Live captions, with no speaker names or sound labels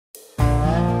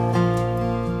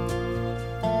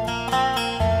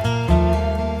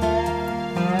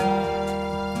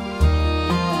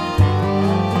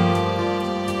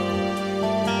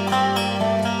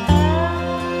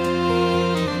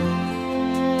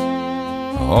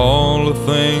all the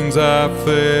things I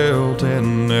felt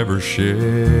and never shared,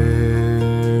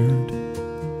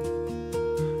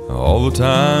 all the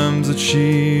times that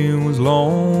she was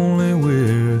lonely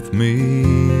with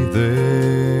me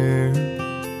there,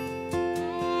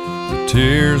 the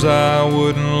tears I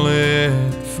wouldn't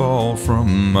let fall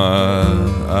from my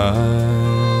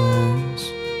eyes,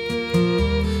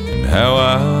 and how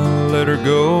I let her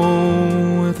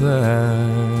go without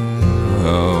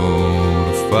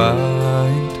a fight.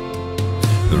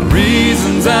 The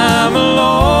reasons I'm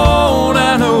alone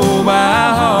I know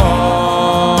by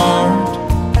heart,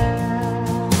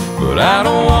 but I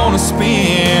don't want to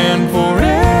spend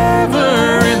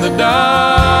forever in the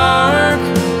dark.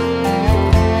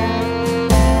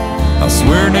 I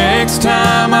swear next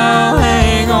time I'll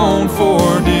hang on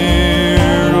for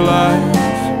dear life,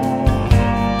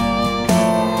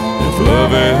 if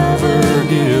love ever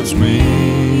gives me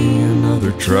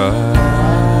another try.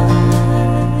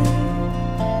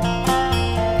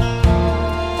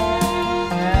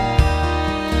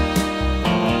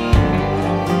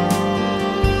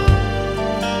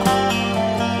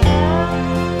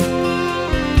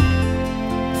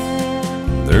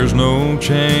 There's no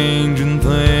changing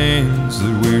things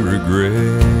that we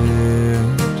regret.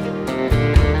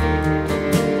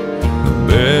 The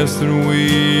best that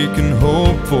we can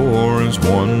hope for is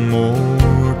one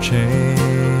more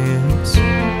chance.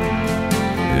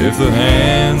 If the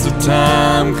hands of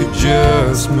time could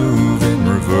just move in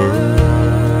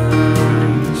reverse,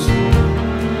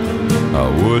 I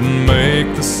wouldn't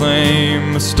make the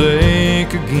same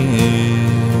mistake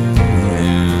again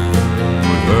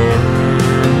with her.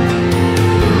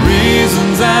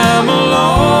 I'm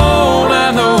alone,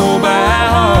 I know by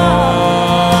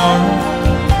heart,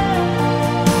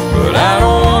 but I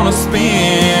don't want to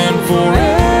spend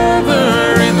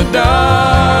forever in the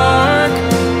dark.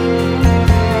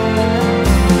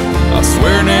 I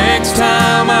swear next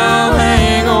time I'll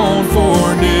hang on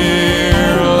for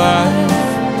dear life,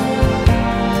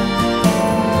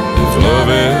 if love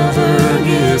ever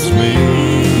gives me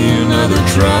another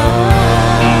try.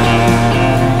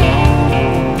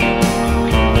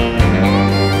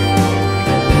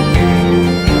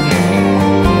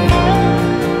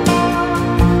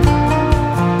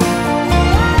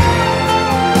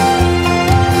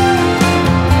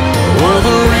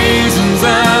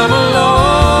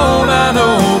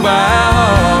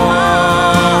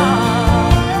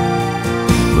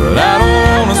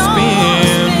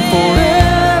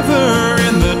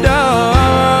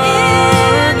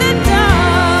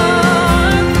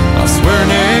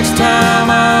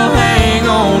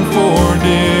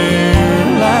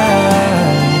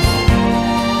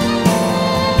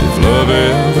 Love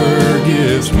ever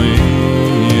gives me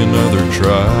another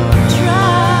try.